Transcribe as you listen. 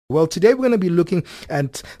Well, today we're going to be looking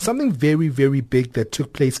at something very, very big that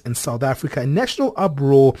took place in South Africa. A national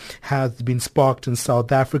uproar has been sparked in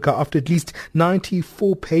South Africa after at least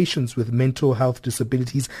 94 patients with mental health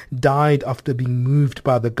disabilities died after being moved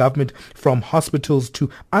by the government from hospitals to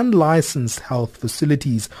unlicensed health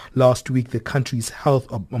facilities. Last week, the country's health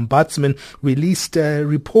ombudsman released a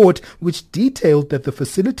report which detailed that the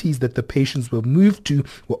facilities that the patients were moved to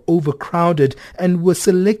were overcrowded and were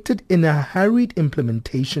selected in a hurried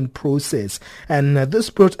implementation process. And this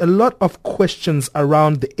brought a lot of questions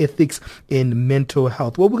around the ethics in mental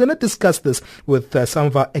health. Well, we're going to discuss this with some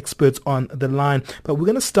of our experts on the line, but we're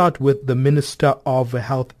going to start with the Minister of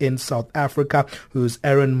Health in South Africa, who's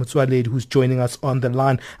Aaron Motsoaledi, who's joining us on the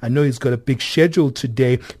line. I know he's got a big schedule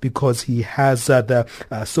today because he has the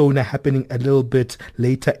SONA happening a little bit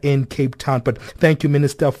later in Cape Town. But thank you,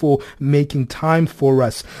 Minister, for making time for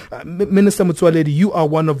us. Minister Motsoaledi, you are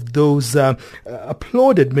one of those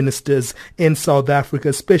applauded ministers in South Africa,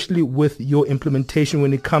 especially with your implementation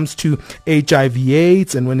when it comes to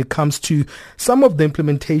HIV/AIDS and when it comes to some of the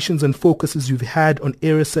implementations and focuses you've had on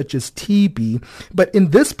areas such as TB. But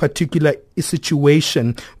in this particular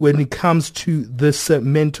situation, when it comes to this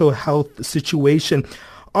mental health situation,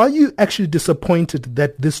 are you actually disappointed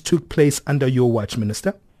that this took place under your watch,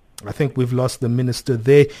 Minister? I think we've lost the minister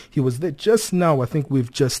there. He was there just now. I think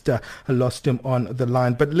we've just lost him on the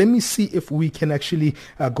line. But let me see if we can actually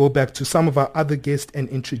go back to some of our other guests and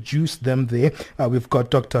introduce them there. We've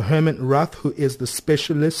got Dr. Herman Rath, who is the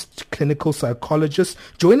specialist clinical psychologist,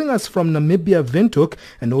 joining us from Namibia, Windhoek.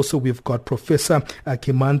 And also we've got Professor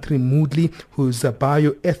Kimantri Moodley, who's a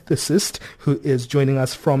bioethicist, who is joining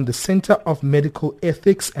us from the Center of Medical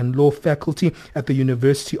Ethics and Law Faculty at the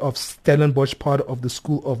University of Stellenbosch, part of the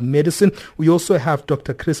School of Medicine. We also have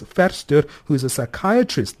Dr. Chris Verster, who is a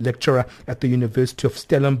psychiatrist lecturer at the University of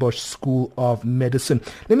Stellenbosch School of Medicine.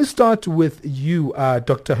 Let me start with you,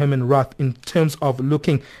 Dr. Herman Rath, in terms of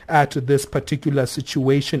looking at this particular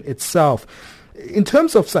situation itself. In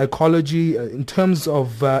terms of psychology, in terms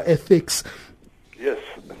of ethics. Yes,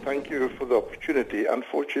 thank you for the opportunity.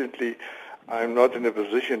 Unfortunately, I'm not in a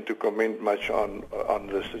position to comment much on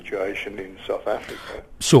the situation in South Africa.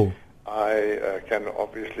 Sure. I can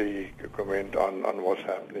obviously comment on what's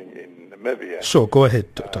happening in Namibia. Sure, go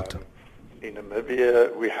ahead, Doctor. In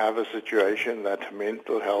Namibia, we have a situation that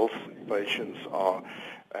mental health patients are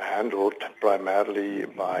handled primarily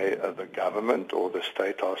by the government or the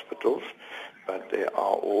state hospitals, but there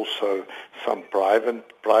are also some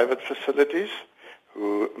private facilities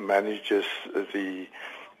who manages the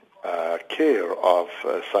care of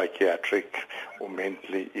psychiatric or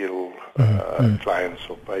mentally ill clients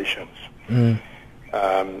or patients.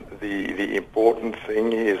 The important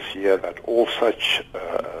thing is here that all such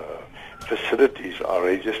facilities are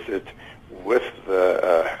registered with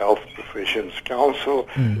the Health Professions Council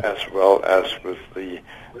as well as with the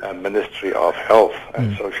Ministry of Health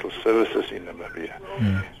and Social Services in Namibia,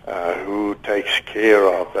 who takes care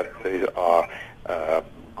of that there are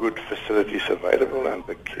good facilities available and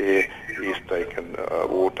the care is taken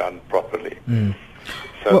or done properly.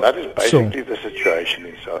 So that is basically the situation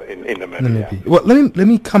in Namibia. Well, let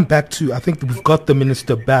me come back to, I think we've got the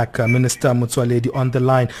minister back, Minister Motsoaledi on the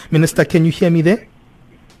line. Minister, can you hear me there?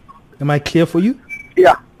 Am I clear for you?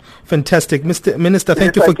 Yeah. Fantastic. Minister,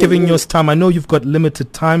 thank you for giving us time. I know you've got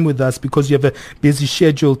limited time with us because you have a busy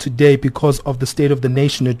schedule today because of the State of the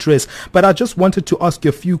Nation address. But I just wanted to ask you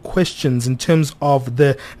a few questions in terms of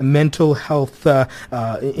the mental health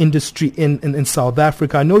industry in South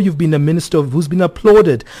Africa. I know you've been a minister who's been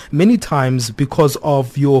applauded many times because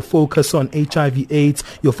of your focus on HIV/AIDS,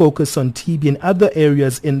 your focus on TB and other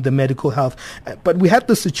areas in the medical health. But we had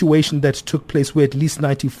the situation that took place where at least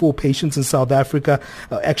 94 patients in South Africa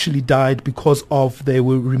actually died because of they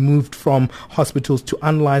were removed from hospitals to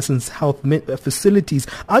unlicensed health facilities.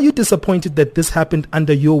 Are you disappointed that this happened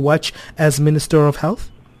under your watch as Minister of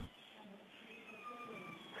Health?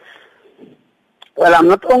 Well, I'm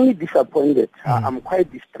not only disappointed, I'm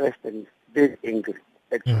quite distressed and very angry.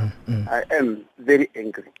 Actually. I am very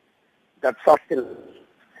angry that something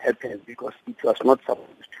happened because it was not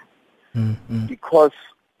supposed to. Because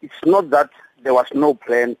it's not that there was no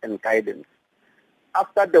plan and guidance.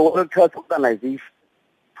 After the World Health Organization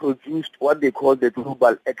produced what they call the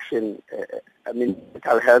Global Action,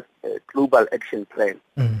 Mental Health Global Action Plan,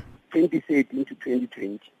 2018 to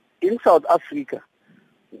 2020. In South Africa,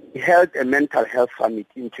 we held a mental health summit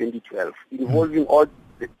in 2012 involving all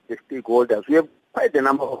the stakeholders. We have quite a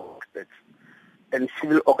number of experts and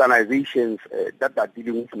civil organizations that are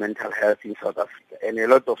dealing with mental health in South Africa and a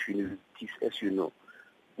lot of universities, as you know.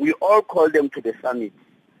 We all called them to the summit,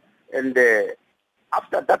 and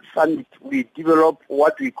after that summit, we developed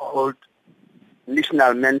what we called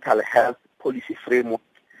National Mental Health Policy Framework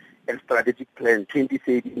and Strategic Plan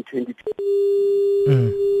 2013-2020.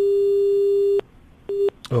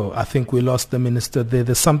 Oh, I think we lost the minister there.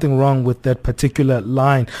 There's something wrong with that particular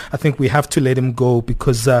line. I think we have to let him go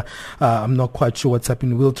because I'm not quite sure what's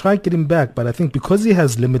happening. We'll try to get him back, but I think because he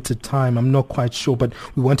has limited time, I'm not quite sure. But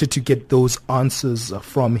we wanted to get those answers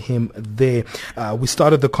from him there. We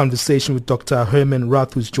started the conversation with Dr. Herman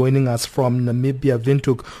Rath, who's joining us from Namibia,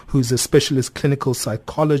 Windhoek, who's a specialist clinical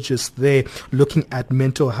psychologist there, looking at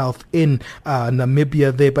mental health in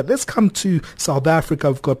Namibia there. But let's come to South Africa.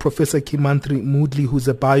 We've got Professor Kimantri Moodley, who's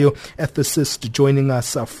a bioethicist, joining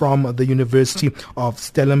us from the University of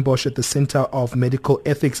Stellenbosch at the Center of Medical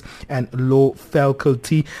Ethics and Law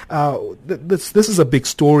Faculty. This is a big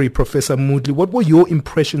story, Professor Moodley. What were your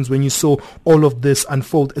impressions when you saw all of this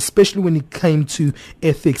unfold, especially when it came to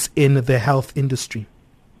ethics in the health industry?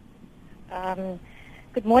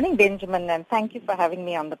 Good morning, Benjamin, and thank you for having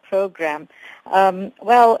me on the program.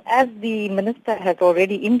 Well, as the Minister has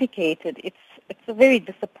already indicated, it's a very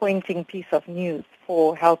disappointing piece of news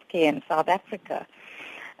for healthcare in South Africa.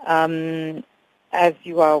 As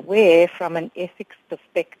you are aware, from an ethics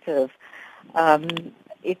perspective,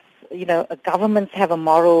 governments have a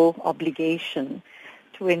moral obligation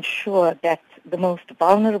to ensure that the most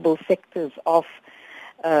vulnerable sectors of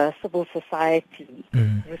civil society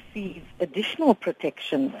receive additional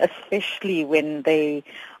protection, especially when they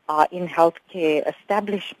are in healthcare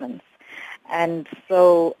establishments. And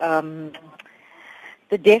so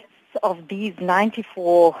the deaths of these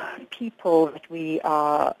 94 people that we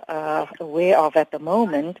are aware of at the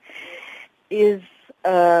moment is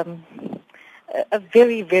a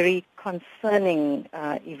very, very concerning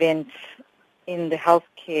event in the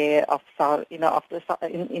healthcare of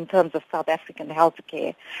in terms of South African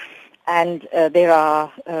healthcare, and there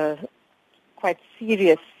are quite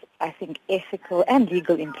serious, I think, ethical and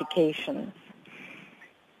legal implications.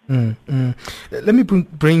 Let me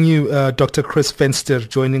bring you Dr. Chris Venster,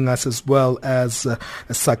 joining us as well as a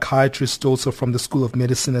psychiatrist also from the School of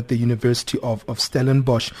Medicine at the University of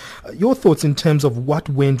Stellenbosch. Your thoughts in terms of what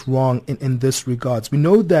went wrong in this regards. We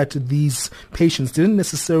know that these patients didn't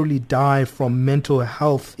necessarily die from mental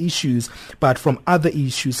health issues, but from other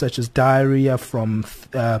issues such as diarrhea, from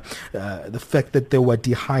the fact that they were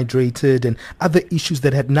dehydrated and other issues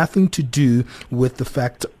that had nothing to do with the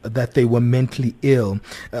fact that they were mentally ill.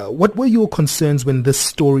 What were your concerns when this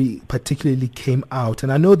story particularly came out?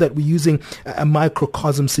 And I know that we're using a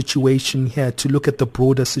microcosm situation here to look at the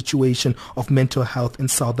broader situation of mental health in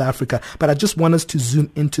South Africa, but I just want us to zoom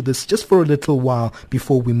into this just for a little while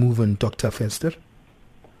before we move on, Dr. Venster.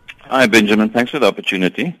 Hi, Benjamin. Thanks for the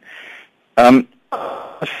opportunity. The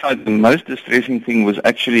most distressing thing was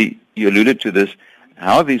actually, you alluded to this,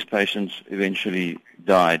 how these patients eventually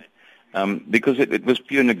died, because it was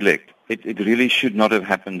pure neglect. It really should not have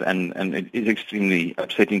happened, and it is extremely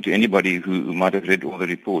upsetting to anybody who might have read all the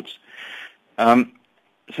reports.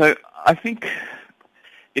 So I think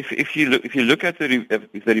if you look at the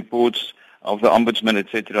reports of the Ombudsman,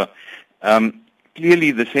 etc.,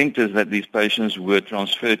 clearly the centres that these patients were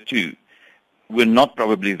transferred to were not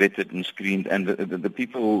probably vetted and screened, and the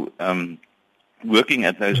people working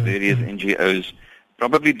at those various NGOs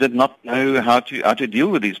probably did not know how to deal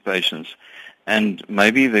with these patients. And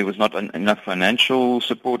maybe there was not enough financial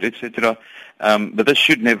support, etc. But this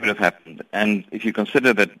should never have happened. And if you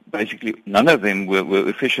consider that basically none of them were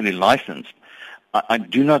officially licensed, I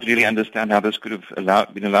do not really understand how this could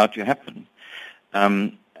have been allowed to happen.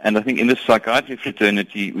 And I think in the psychiatry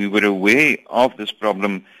fraternity, we were aware of this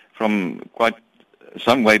problem from quite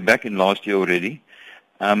some way back in last year already.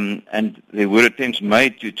 And there were attempts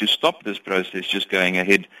made to stop this process just going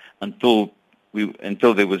ahead until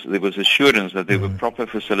there was assurance that there were proper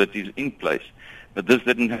facilities in place. But this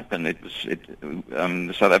didn't happen.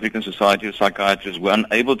 The South African Society of Psychiatrists were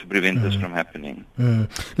unable to prevent this from happening.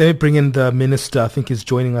 Let me bring in the Minister. I think he's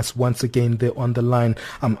joining us once again there on the line.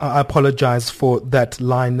 I apologize for that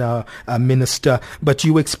line, Minister, but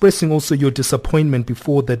you were expressing also your disappointment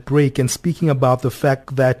before that break and speaking about the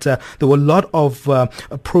fact that there were a lot of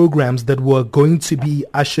programs that were going to be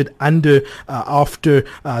ushered under after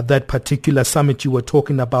that particular summit you were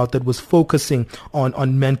talking about that was focusing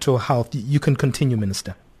on mental health. You can continue,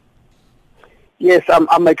 Minister. Yes,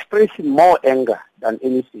 I'm expressing more anger than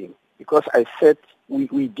anything because I said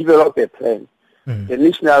we developed a plan, the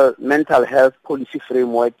National Mental Health Policy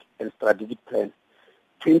Framework and Strategic Plan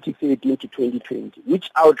 2013 to 2020, which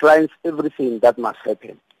outlines everything that must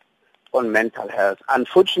happen on mental health.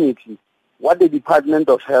 Unfortunately, what the Department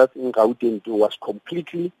of Health in Gauteng did was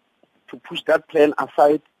completely to push that plan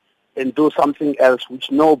aside and do something else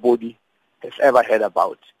which nobody has ever heard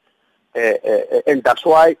about. And that's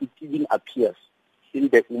why it even appears in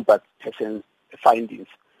the ombudsperson findings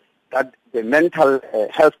that the mental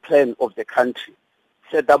health plan of the country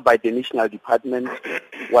set up by the National Department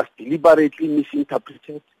was deliberately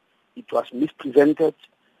misinterpreted, it was mispresented,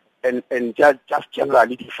 and just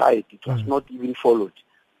generally defied. It was not even followed.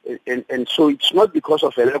 And so it's not because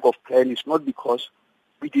of a lack of plan, it's not because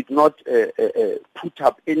we did not put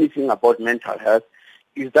up anything about mental health,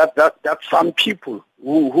 is that some people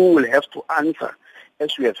who will have to answer,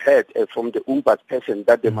 as we have heard from the ombudsperson,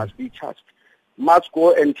 that they must be charged, must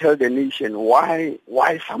go and tell the nation why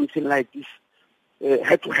something like this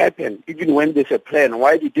had to happen, even when there's a plan.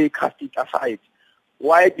 Why did they cast it aside?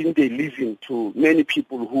 Why didn't they listen to many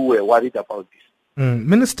people who were worried about this?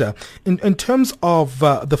 Minister, in terms of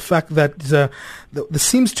the fact that there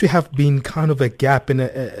seems to have been kind of a gap in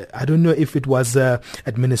I don't know if it was an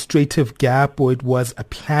administrative gap or it was a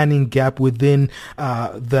planning gap within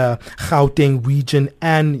the Gauteng region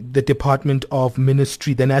and the Department of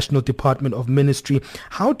Ministry, the National Department of Ministry.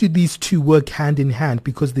 How do these two work hand in hand?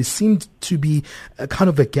 Because there seemed to be a kind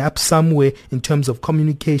of a gap somewhere in terms of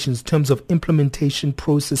communications, in terms of implementation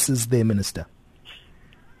processes there, Minister.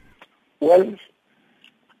 Well,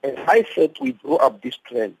 as I said, we drew up this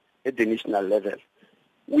plan at the national level.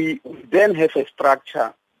 We then have a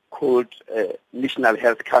structure called National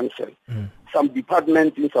Health Council. Some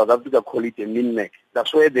departments in South Africa call it a MINMEC.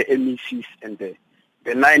 That's where the MECs and the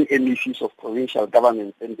 9 MECs of provincial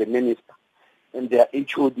governments and the minister and their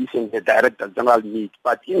HODs and the director general meet.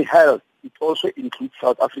 But in health, it also includes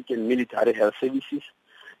South African Military Health Services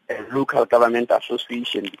and local government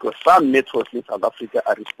association, because some metros in South Africa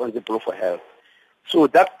are responsible for health. So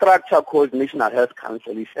that structure called National Health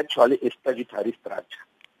Council is actually a statutory structure.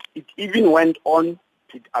 It even went on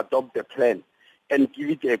to adopt the plan and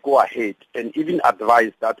give it a go-ahead and even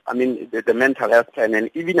advise that, the mental health plan,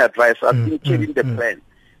 and even advise us in carrying the plan,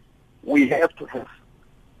 we have to have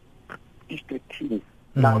district teams.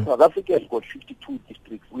 Now, South Africa has got 52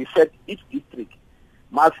 districts. We said each district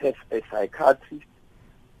must have a psychiatrist,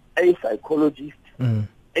 a psychologist,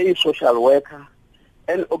 a social worker,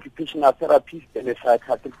 an occupational therapist, and a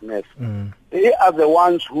psychiatric nurse. They are the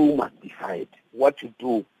ones who must decide what to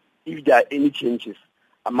do if there are any changes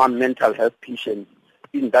among mental health patients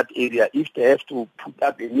in that area, if they have to put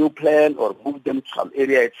up a new plan or move them to some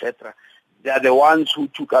area, etc. They are the ones who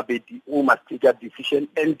who must take a decision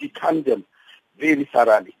and determine them very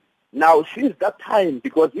thoroughly. Now, since that time,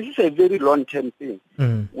 because this is a very long-term thing,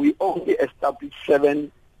 we only established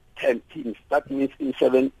 7 teams. That means in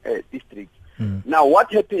 7 districts. Now,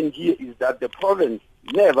 what happened here is that the province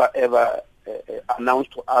never ever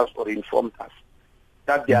announced to us or informed us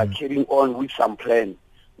that they are carrying on with some plan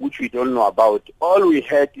which we don't know about. All we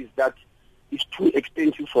heard is that it's too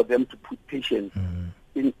expensive for them to put patients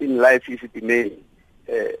in life if it may.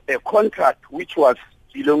 A contract which was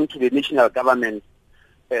belonging to the national government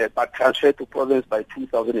but transferred to province by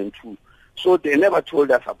 2002. So they never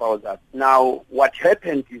told us about that. Now, what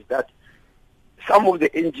happened is that some of the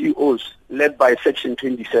NGOs led by Section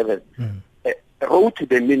 27 wrote to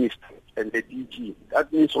the minister and the DG,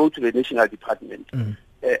 that means wrote to the national department to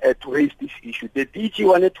raise this issue. The DG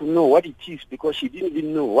wanted to know what it is because she didn't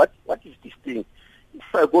even know what is this thing. If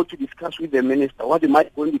I go to discuss with the minister, what am I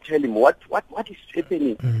going to tell him? What is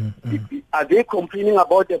happening? Are they complaining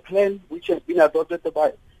about the plan which has been adopted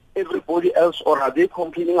by everybody else, or are they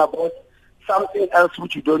complaining about something else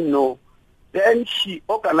which you don't know? Then she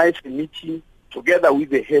organized a meeting together with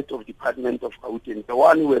the head of Department of Gauteng, the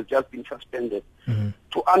one who has just been suspended,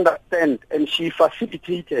 to understand, and she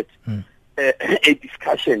facilitated a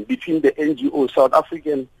discussion between the NGO, South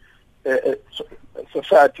African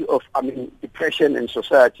Society of Depression and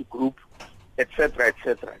Society Group, etc.,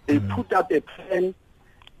 etc. They put up a plan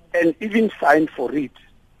and even signed for it.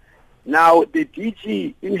 Now, the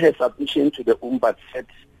DG, in her submission to the Ombuds, said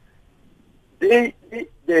the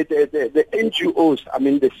NGOs,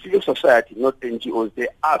 the civil society, not NGOs, they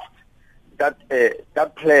asked that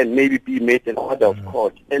that plan maybe be made an order of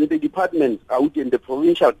court. And the department, the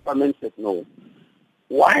provincial government said no.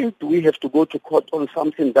 Why do we have to go to court on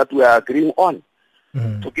something that we are agreeing on?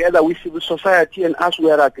 Together with civil society and us,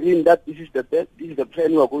 we are agreeing that this is the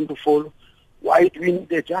plan we are going to follow. Why do we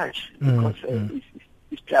need a judge? Because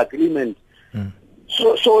it's the agreement.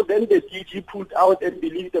 So then the DG pulled out and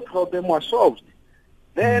believed the problem was solved.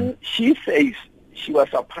 Then she says she was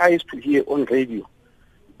surprised to hear on radio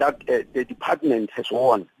that the department has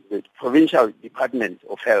won, the provincial department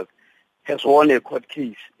of health has won a court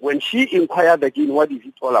case. When she inquired again, what is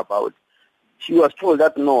it all about? she was told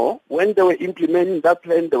that no, when they were implementing that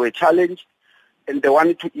plan, they were challenged and they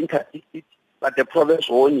wanted to interdict it, but the province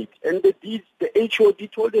won it. And the HOD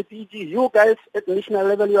told the DG, you guys at national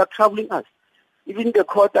level, you are troubling us. Even the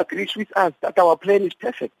court agrees with us that our plan is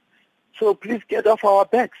perfect. So please get off our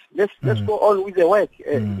backs. Let's go on with the work.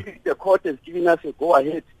 The court has given us a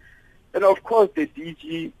go-ahead. And of course, the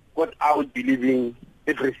DG got out believing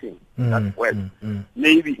everything.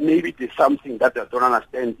 Maybe there's something that I don't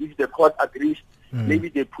understand. If the court agrees, maybe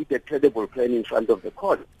they put a credible plan in front of the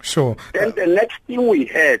court. Sure. Then the next thing we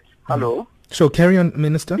heard, hello? So carry on,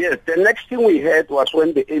 Minister. Yes, the next thing we heard was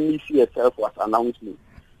when the MEC itself was announcing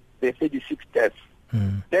the 36 deaths.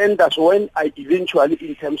 Then that's when I eventually,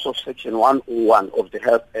 in terms of Section 101 of the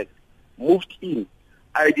Health Act, moved in.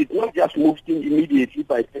 I did not just move in immediately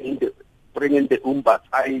by bringing the UMBAT.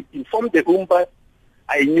 I informed the UMBAT.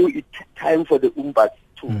 I knew it took time for the UMBAT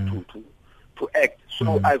to act.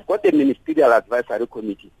 So I've got a ministerial advisory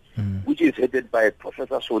committee, which is headed by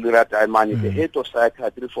Professor Solira Daimani, the head of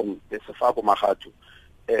psychiatry from the Sefako Mahato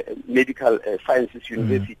Medical Sciences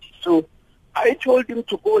University. So I told him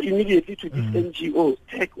to go immediately to these NGOs.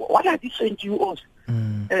 Check, what are these NGOs?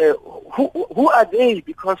 Who are they?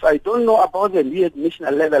 Because I don't know about them here at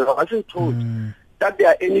national level. I wasn't told that there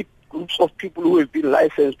are any groups of people who have been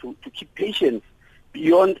licensed to keep patients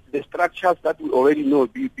beyond the structures that we already know,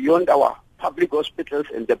 beyond our public hospitals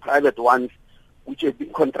and the private ones which have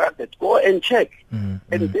been contracted. Go and check. And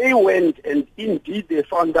they went, and indeed they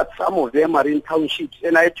found that some of them are in townships.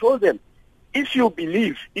 And I told them, if you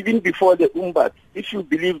believe, even before the UMBAT, if you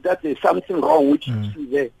believe that there's something wrong which you see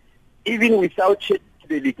there, even without checking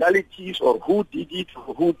the legalities or who did it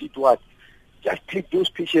or who did what, just take those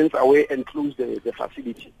patients away and close the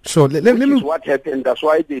facility. So let me what happened. That's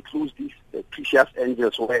why they closed these Precious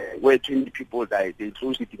Angels where 20 people died. They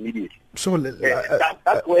closed it immediately. So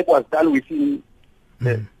that work was done within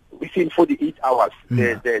 48 hours.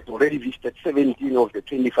 They already visited 17 of the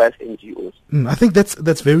 25 NGOs. I think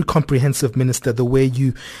that's very comprehensive, Minister, the way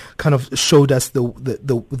you kind of showed us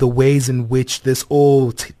the ways in which this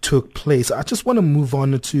all took place. I just want to move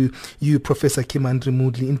on to you, Professor Kimandri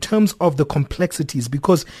Mudli, in terms of the complexities,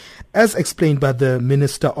 because as explained by the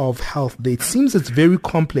Minister of Health, it seems it's very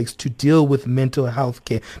complex to deal with mental health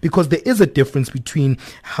care, because there is a difference between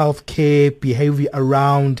health care, behavior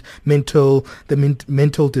around mental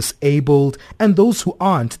disabled, and those who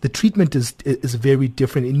aren't. The treatment is very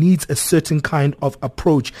different. It needs a certain kind of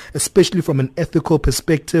approach, especially from an ethical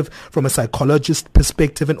perspective, from a psychologist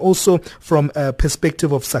perspective, and also from a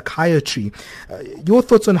perspective of psychiatry. Your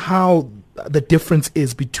thoughts on how the difference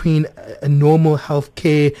is between a normal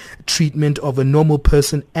healthcare treatment of a normal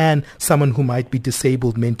person and someone who might be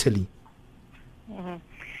disabled mentally?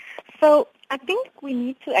 So I think we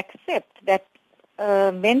need to accept that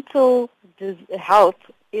mental health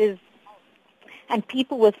is, and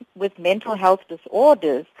people with mental health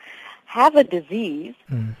disorders have a disease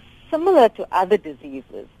similar to other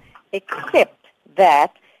diseases, except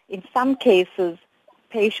that in some cases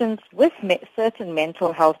patients with certain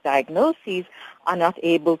mental health diagnoses are not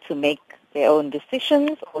able to make their own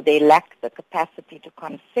decisions, or they lack the capacity to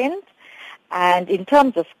consent. And in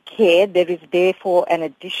terms of care, there is therefore an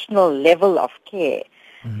additional level of care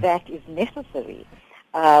that is necessary.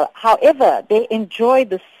 However, they enjoy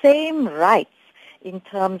the same rights in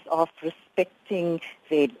terms of respecting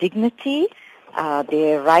their dignity,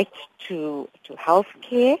 their right to health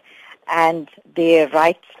care, and their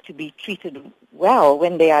right to be treated well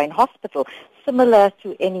when they are in hospital, similar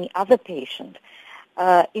to any other patient.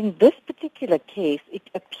 In this particular case, it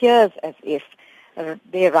appears as if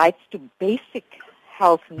their rights to basic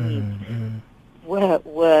health needs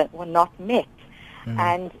were not met.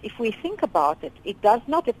 And if we think about it, it does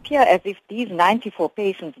not appear as if these 94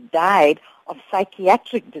 patients died of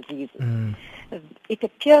psychiatric diseases. It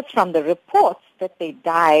appears from the reports that they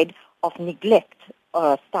died of neglect,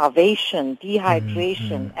 starvation,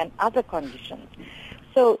 dehydration, and other conditions.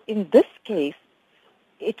 So in this case,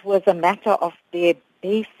 it was a matter of their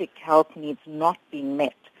basic health needs not being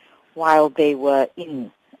met while they were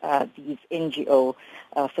in these NGO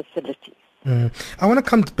facilities. I want to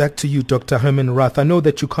come back to you, Dr. Herman Rath. I know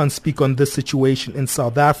that you can't speak on this situation in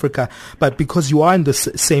South Africa, but because you are in the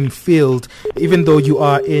same field, even though you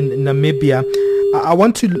are in Namibia, I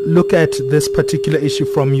want to look at this particular issue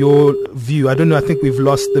from your view. I don't know, I think we've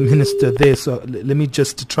lost the minister there, so let me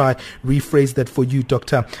just try rephrase that for you,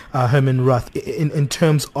 Dr. Herman Rath, in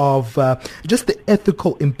terms of just the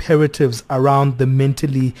ethical imperatives around the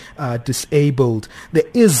mentally disabled. There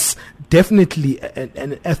is definitely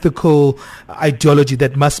an ethical ideology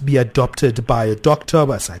that must be adopted by a doctor,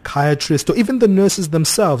 by a psychiatrist, or even the nurses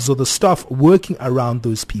themselves or the staff working around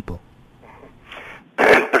those people.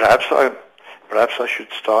 Perhaps I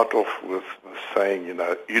should start off with saying,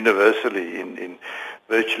 universally in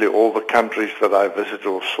virtually all the countries that I visited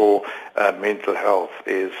or saw, mental health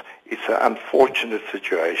it's an unfortunate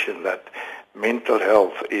situation that mental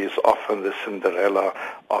health is often the Cinderella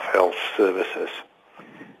of health services.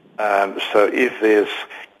 So if there's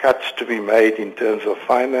cuts to be made in terms of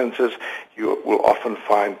finances, you will often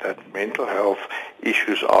find that mental health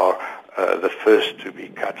issues are the first to be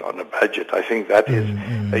cut on a budget. I think that is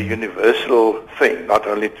a universal thing, not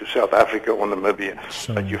only to South Africa or Namibia,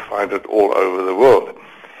 but you find it all over the world.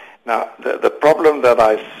 Now, the problem that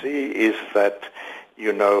I see is that,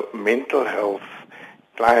 mental health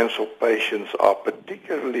clients or patients are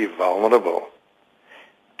particularly vulnerable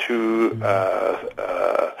to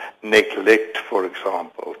neglect, for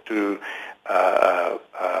example, to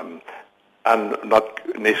not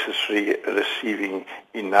necessarily receiving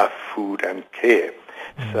enough food and care.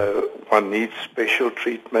 So one needs special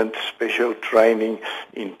treatment, special training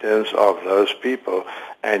in terms of those people,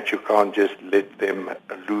 and you can't just let them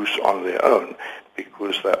loose on their own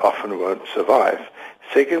because they often won't survive.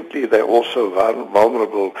 Secondly, they're also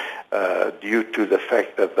vulnerable due to the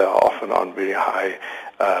fact that they are often on very high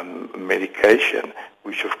medication,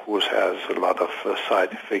 which of course has a lot of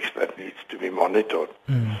side effects that needs to be monitored.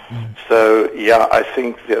 So, I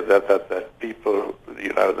think that people,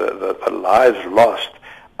 the lives lost,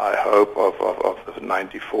 I hope, of the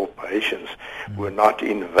 94 patients were not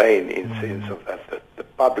in vain, in sense of that the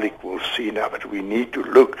public will see now, but we need to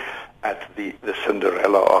look at the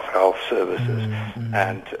Cinderella of health services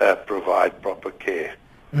and provide proper care.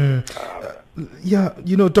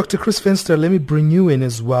 Dr. Chris Venster, let me bring you in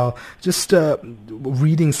as well. Just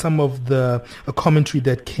reading some of the commentary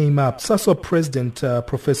that came up. SASO President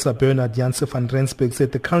Professor Bernard Janse van Rensburg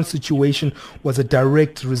said the current situation was a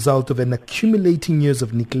direct result of an accumulating years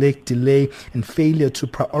of neglect, delay, and failure to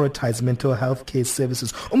prioritize mental health care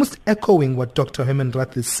services. Almost echoing what Dr. Herman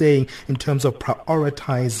Rath is saying in terms of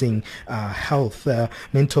prioritizing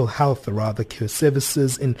mental health care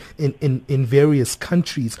services in various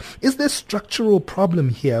countries. Is there a structural problem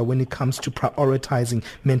here when it comes to prioritizing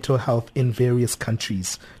mental health in various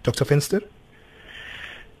countries? Dr. Venster?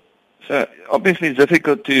 So obviously it's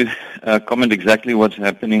difficult to comment exactly what's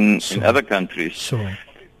happening in other countries. Sure.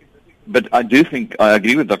 But I do think, I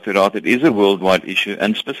agree with Dr. Rath, it is a worldwide issue,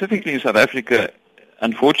 and specifically in South Africa,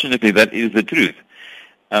 unfortunately, that is the truth.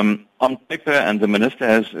 On paper, and the Minister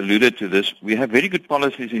has alluded to this, we have very good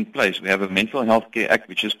policies in place. We have a Mental Health Care Act,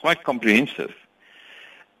 which is quite comprehensive.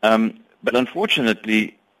 But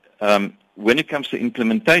unfortunately, when it comes to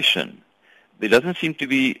implementation, there doesn't seem to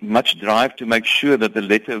be much drive to make sure that the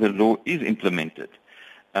letter of the law is implemented.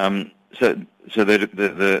 So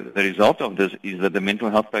the result of this is that the mental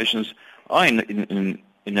health patients are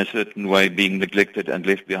in a certain way being neglected and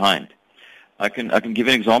left behind. I can give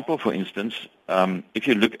an example, for instance. If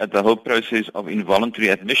you look at the whole process of involuntary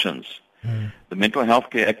admissions, the Mental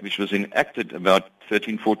Health Care Act, which was enacted about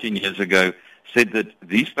 13, 14 years ago, said that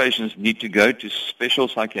these patients need to go to special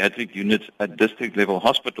psychiatric units at district-level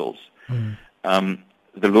hospitals.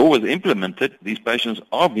 The law was implemented. These patients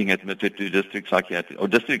are being admitted to district psychiatric or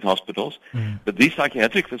district hospitals, but these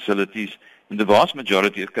psychiatric facilities, in the vast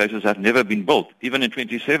majority of cases, have never been built. Even in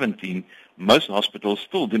 2017, most hospitals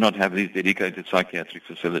still do not have these dedicated psychiatric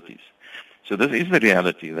facilities. So this is the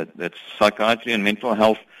reality, that psychiatry and mental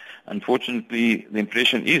health, unfortunately, the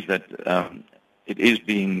impression is that it is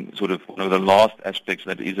being sort of one of the last aspects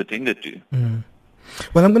that is attended to.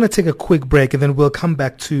 Well, I'm going to take a quick break and then we'll come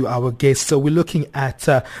back to our guests. So we're looking at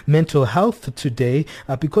mental health today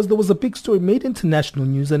because there was a big story made international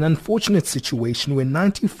news, an unfortunate situation where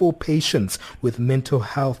 94 patients with mental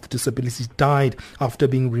health disabilities died after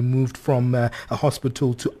being removed from a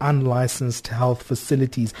hospital to unlicensed health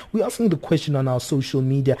facilities. We're asking the question on our social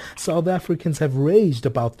media. South Africans have raised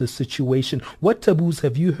about this situation. What taboos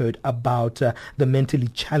have you heard about the mentally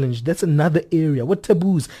challenged? That's another area. What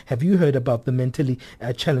taboos have you heard about the mentally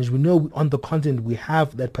challenge? We know on the continent we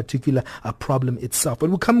have that particular problem itself,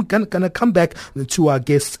 but we're gonna come back to our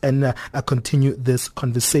guests and continue this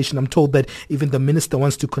conversation. I'm told that even the minister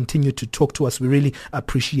wants to continue to talk to us. We really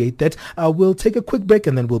appreciate that. We'll take a quick break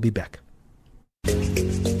and then we'll be back.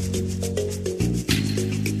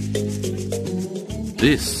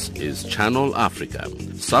 This is Channel Africa,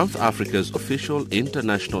 South Africa's official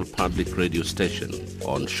international public radio station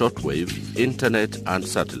on shortwave, internet and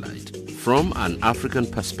satellite. from an African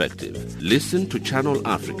perspective. Listen to Channel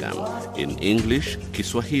Africa in English,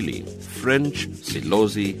 Kiswahili, French,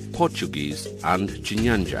 Silozi, Portuguese, and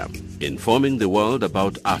Chinyanja. Informing the world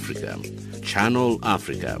about Africa. Channel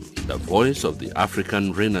Africa, the voice of the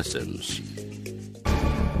African Renaissance.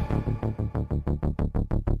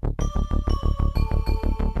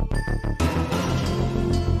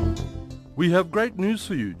 We have great news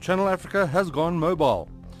for you. Channel Africa has gone mobile.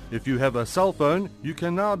 If you have a cell phone, you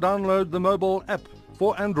can now download the mobile app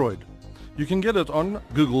for Android. You can get it on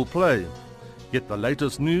Google Play. Get the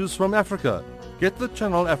latest news from Africa. Get the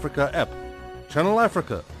Channel Africa app. Channel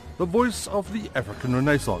Africa, the voice of the African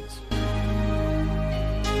Renaissance.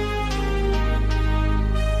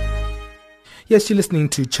 Yes, you're listening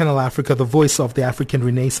to Channel Africa, the voice of the African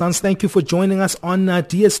Renaissance. Thank you for joining us on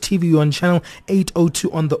DSTV on channel 802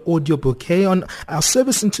 on the audio bouquet. On our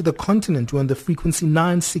service into the continent, we're on the frequency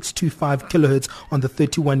 9625 kilohertz on the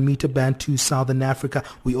 31 meter band to Southern Africa.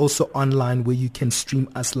 We're also online where you can stream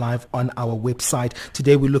us live on our website.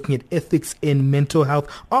 Today we're looking at ethics in mental health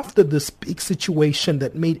after this big situation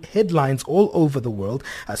that made headlines all over the world.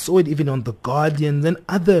 I saw it even on The Guardian and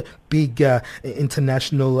other big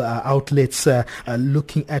international outlets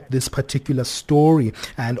looking at this particular story.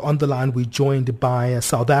 And on the line we're joined by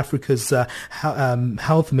South Africa's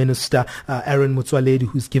Health Minister Aaron Motsoaledi,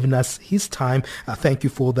 who's given us his time. Thank you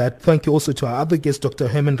for that. Thank you also to our other guest, Dr.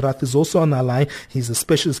 Herman Rath is also on our line. He's a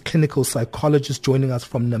specialist clinical psychologist joining us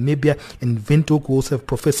from Namibia in Windhoek. We also have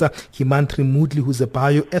Professor Himantri Moodley, who's a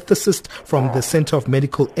bioethicist from the Center of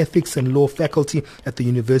Medical Ethics and Law Faculty at the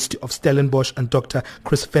University of Stellenbosch, and Dr.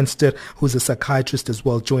 Chris Venster, who's a psychiatrist as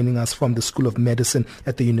well, joining us from the School of Medicine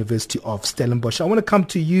at the University of Stellenbosch. I want to come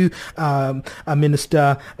to you,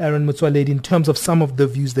 Minister Aaron Motsoaledi, in terms of some of the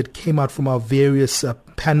views that came out from our various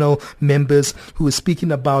panel members who were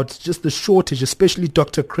speaking about just the shortage, especially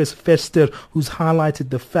Dr. Chris Venster, who's highlighted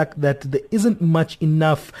the fact that there isn't much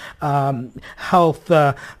enough health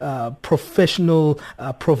professional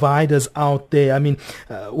providers out there. I mean,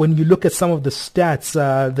 when you look at some of the stats,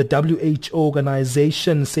 the WHO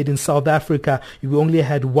organization said in South Africa, we only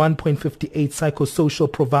had 1.58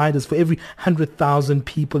 psychosocial providers for every 100,000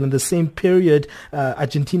 people. In the same period,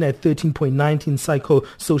 Argentina had 13.19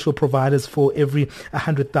 psychosocial providers for every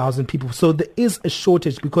 100,000 people. So there is a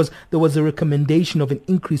shortage because there was a recommendation of an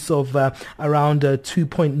increase of around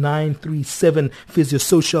 2.937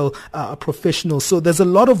 physiosocial professionals. So there's a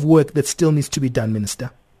lot of work that still needs to be done,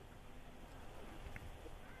 Minister.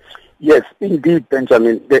 Yes, indeed,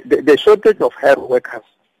 Benjamin. The shortage of health workers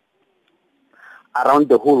around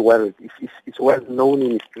the whole world is well known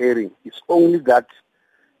and it's clearing. It's only that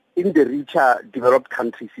in the richer developed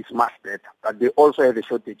countries it's much better, but they also have a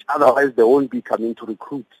shortage. Otherwise, they won't be coming to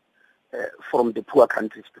recruit from the poor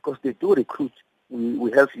countries, because they do recruit.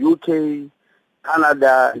 We have UK,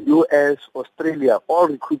 Canada, US, Australia, all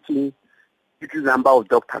recruiting little number of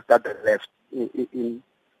doctors that are left in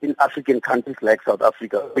African countries like South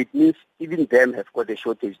Africa. It means even them have got a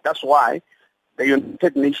shortage. That's why the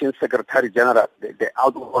United Nations Secretary General, the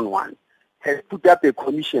outgone one, has put up a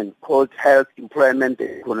commission called Health, Employment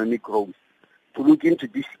and Economic Growth to look into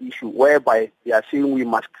this issue, whereby they are saying we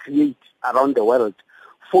must create around the world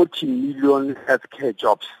 40 million healthcare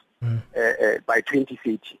jobs by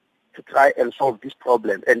 2030 to try and solve this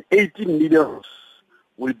problem. And 18 million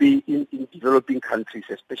will be in developing countries,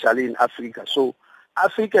 especially in Africa. So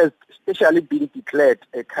Africa has especially been declared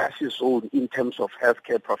a crisis zone in terms of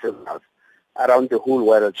healthcare professionals around the whole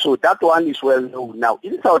world. So that one is well known. Now,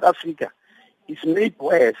 in South Africa, it's made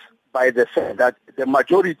worse by the fact that the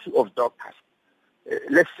majority of doctors,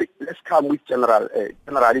 let's come with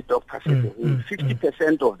generally doctors,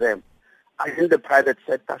 50% of them are in the private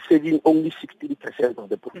sector, saving only 16% of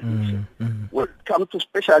the population. When it comes to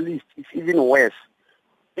specialists, it's even worse.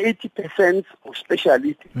 80% of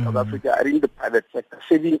specialists in South Africa are in the private sector,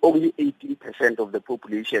 saving only 18% of the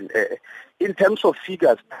population. In terms of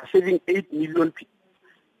figures, saving 8 million people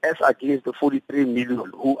as against the 43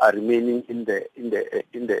 million who are remaining in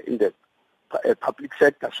the public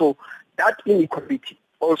sector. So that inequality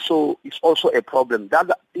is also a problem. That,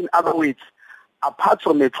 in other words, apart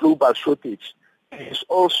from a global shortage, there is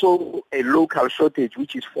also a local shortage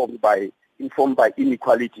which is informed by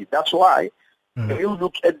inequality. That's why when you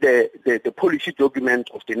look at the policy document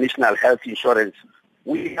of the National Health Insurance,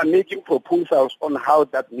 we are making proposals on how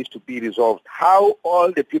that needs to be resolved, how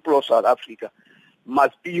all the people of South Africa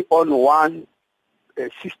must be on one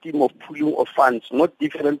system of pooling of funds, not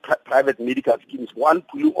different private medical schemes, one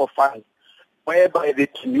pooling of funds, whereby they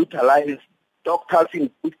can utilize doctors in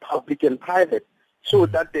both public and private, so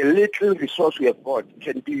that the little resource we have got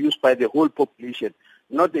can be used by the whole population,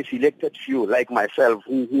 not a selected few like myself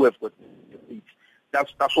who have got disease.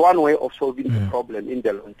 That's one way of solving the problem in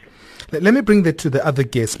the long term. Let me bring that to the other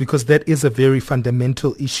guests, because that is a very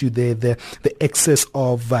fundamental issue there, the excess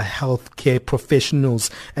of healthcare professionals.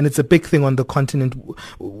 And it's a big thing on the continent,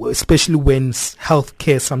 especially when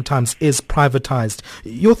healthcare sometimes is privatized.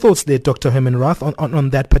 Your thoughts there, Dr. Herman Rath, on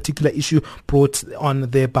that particular issue brought on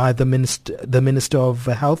there by the Minister of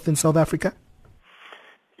Health in South Africa?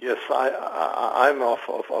 Yes, I'm of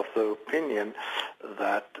the opinion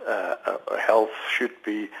that health should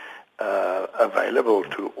be available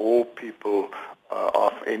to all people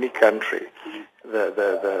of any country.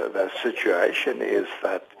 The situation is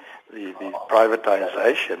that the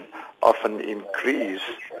privatization often increase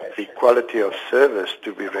the quality of service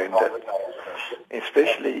to be rendered,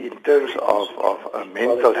 especially in terms of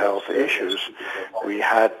mental health issues. We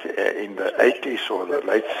had in the 80s or the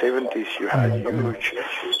late 70s, you had huge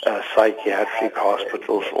psychiatric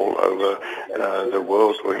hospitals all over the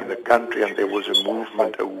world or in the country, and there was a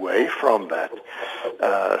movement away from that,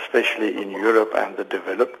 especially in Europe and the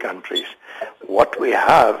developed countries. What we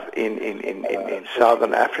have in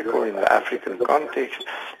Southern Africa, or in the African context,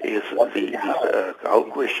 is the whole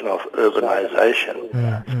question of urbanization,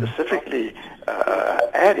 specifically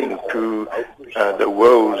adding to the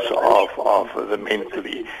woes of the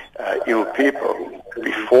mentally ill people.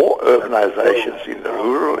 Before urbanizations in the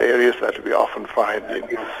rural areas that we often find in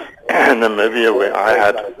Namibia, where I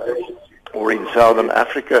had, or in Southern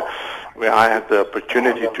Africa, where I had the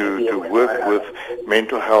opportunity to work with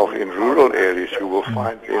mental health in rural areas, you will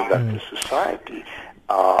find there that the society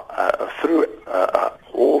through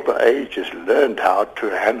all the ages learned how to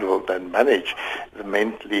handle and manage the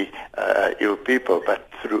mentally ill people. But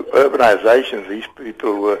through urbanization, these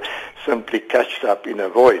people were simply catched up in a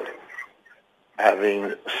void,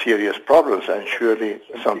 having serious problems, and surely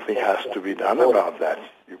something has to be done about that.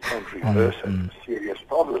 You can't reverse it. Serious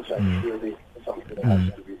problems, and surely something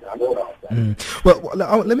has to be done about that. Well,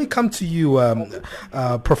 let me come to you,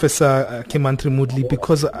 Professor Kimantri Moodley,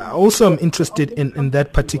 because I also am interested in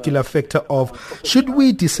that particular factor of, should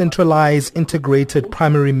we decentralize integrated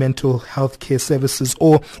primary mental health care services,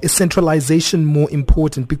 or is centralization more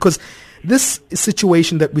important? Because this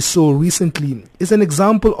situation that we saw recently is an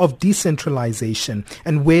example of decentralization,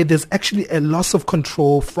 and where there's actually a loss of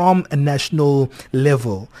control from a national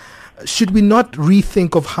level. Should we not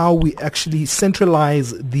rethink of how we actually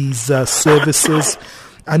centralize these services?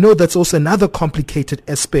 I know that's also another complicated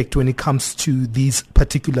aspect when it comes to these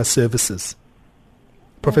particular services.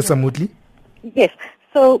 Professor Moodley? Yes.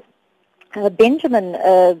 So, Benjamin,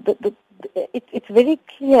 it's very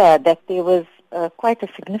clear that there was quite a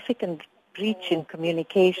significant breach in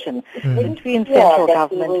communication between central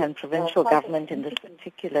government and provincial government in this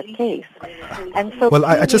particular case. And so, well,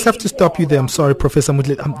 I just have to stop you there. I'm sorry, Professor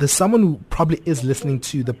Moodley. There's someone who probably is listening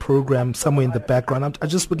to the program somewhere in the background. I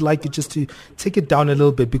just would like you just to take it down a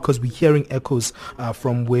little bit, because we're hearing echoes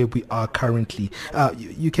from where we are currently.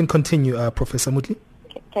 You can continue, Professor Moodley.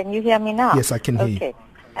 Can you hear me now? Yes, I can hear you. Okay.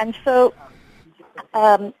 And so,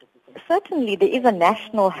 certainly there is a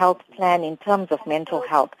national health plan in terms of mental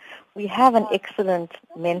health. We have an excellent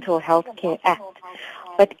Mental Health Care Act,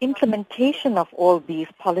 but implementation of all these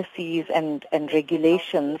policies and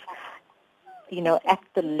regulations, at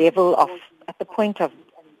the level of, at the point of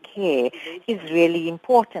care, is really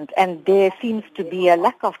important. And there seems to be a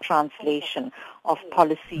lack of translation of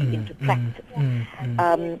policy into practice.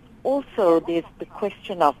 Also, there's the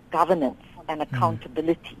question of governance and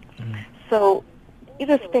accountability. So,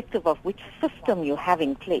 irrespective of which system you have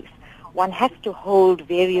in place, one has to hold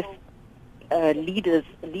various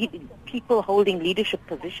people holding leadership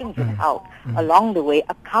positions in health along the way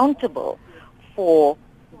accountable for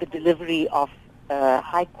the delivery of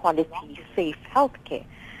high-quality, safe health care.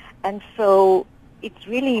 And so it's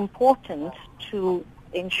really important to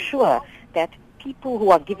ensure that people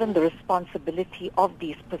who are given the responsibility of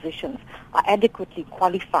these positions are adequately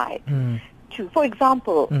qualified to, for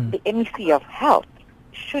example, the MEC of Health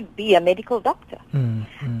should be a medical doctor.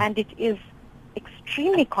 And it is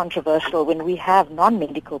extremely controversial when we have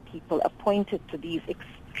non-medical people appointed to these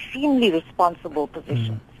extremely responsible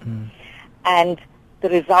positions. And the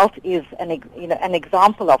result is an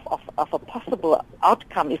example of a possible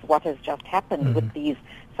outcome is what has just happened with these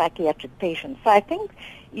psychiatric patients. So I think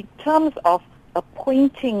in terms of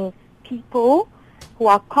appointing people who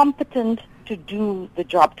are competent to do the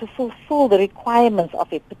job, to fulfill the requirements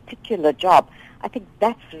of a particular job, I think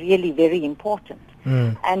that's really very important.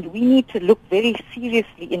 And we need to look very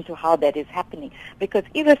seriously into how that is happening, because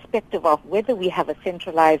irrespective of whether we have a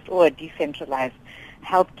centralized or a decentralized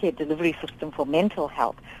healthcare delivery system for mental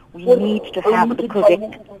health, we need to have the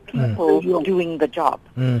correct people doing the job.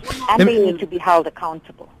 And they need to be held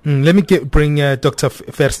accountable. Let me bring Dr.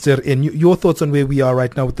 Verster in. Your thoughts on where we are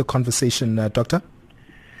right now with the conversation, Doctor?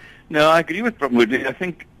 No, I agree with Pramudi. I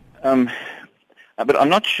think, but I'm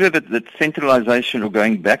not sure that centralization or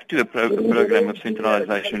going back to a program of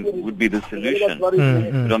centralization would be the solution.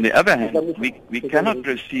 But on the other hand, we cannot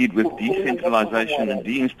proceed with decentralization and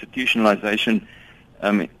deinstitutionalization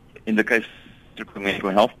in the case of mental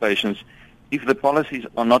health patients if the policies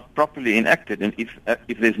are not properly enacted and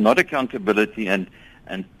if there's not accountability and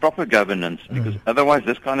proper governance, because otherwise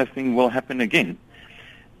this kind of thing will happen again.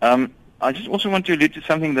 I just also want to allude to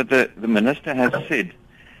something that the Minister has said.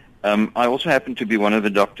 I also happen to be one of the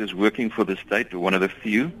doctors working for the state, or one of the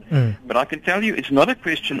few, but I can tell you it's not a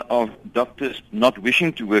question of doctors not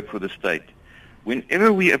wishing to work for the state.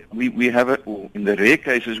 Whenever we have, or in the rare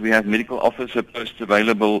cases we have medical officer posts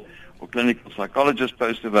available or clinical psychologist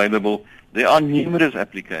posts available, there are numerous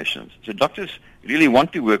applications. So doctors really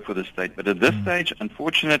want to work for the state, but at this stage,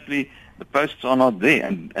 unfortunately, the posts are not there.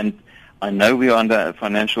 And I know we are under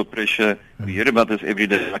financial pressure. We hear about this every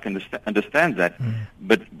day. I can understand that,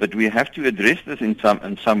 but we have to address this in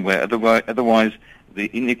some way. Otherwise, the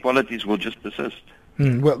inequalities will just persist.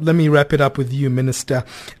 Well, let me wrap it up with you, Minister.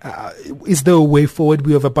 Is there a way forward?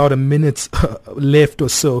 We have about a minute left or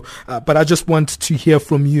so, but I just want to hear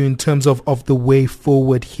from you in terms of the way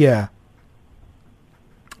forward here.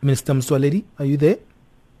 Minister Mswaledi, are you there?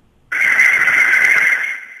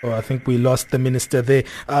 Oh, I think we lost the minister there.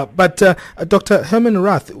 But Dr. Herman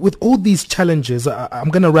Rath, with all these challenges, I'm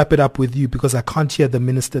going to wrap it up with you because I can't hear the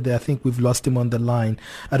minister there. I think we've lost him on the line.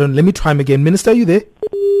 Let me try him again. Minister, are you there?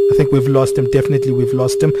 I think we've lost him. Definitely we've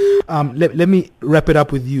lost him. Let me wrap it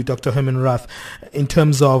up with you, Dr. Herman Rath, in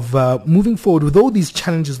terms of moving forward with all these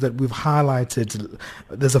challenges that we've highlighted.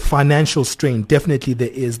 There's a financial strain. Definitely there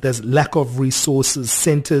is. There's lack of resources.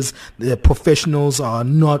 Centers, the professionals are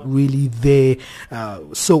not really there.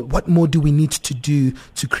 So what more do we need to do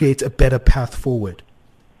to create a better path forward?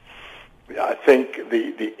 I think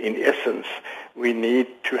in essence, we need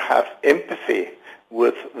to have empathy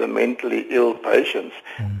with the mentally ill patients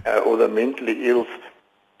or the mentally ill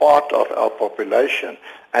part of our population,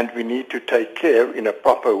 and we need to take care in a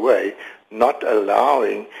proper way, not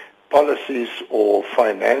allowing policies or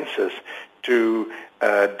finances to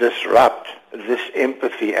disrupt this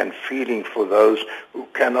empathy and feeling for those who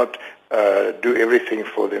cannot do everything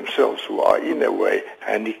for themselves, who are in a way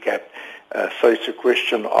handicapped. So it's a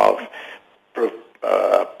question of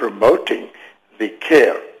promoting the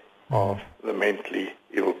care of the mentally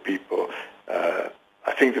ill people.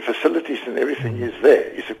 I think the facilities and everything is there.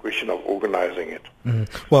 It's a question of organizing it.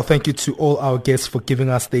 Well, thank you to all our guests for giving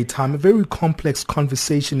us their time. A very complex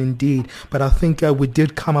conversation indeed, but I think we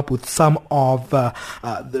did come up with some of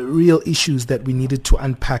the real issues that we needed to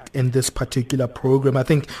unpack in this particular program. I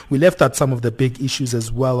think we left out some of the big issues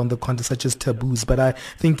as well on the content, such as taboos, but I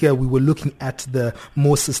think we were looking at the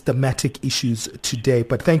more systematic issues today.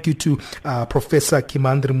 But thank you to Professor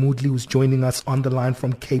Kimandri Moodley, who's joining us on the line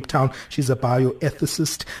from Cape Town. She's a bioethicist.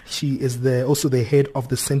 She is also the head of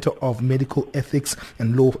the Center of Medical Ethics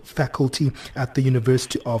and Law Faculty at the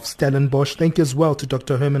University of Stellenbosch. Thank you as well to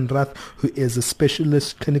Dr. Herman Rath, who is a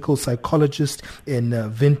specialist clinical psychologist in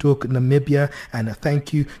Windhoek, Namibia. And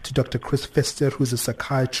thank you to Dr. Chris Verster, who is a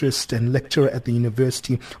psychiatrist and lecturer at the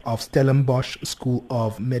University of Stellenbosch School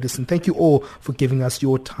of Medicine. Thank you all for giving us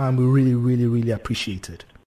your time. We really, really, really appreciate it.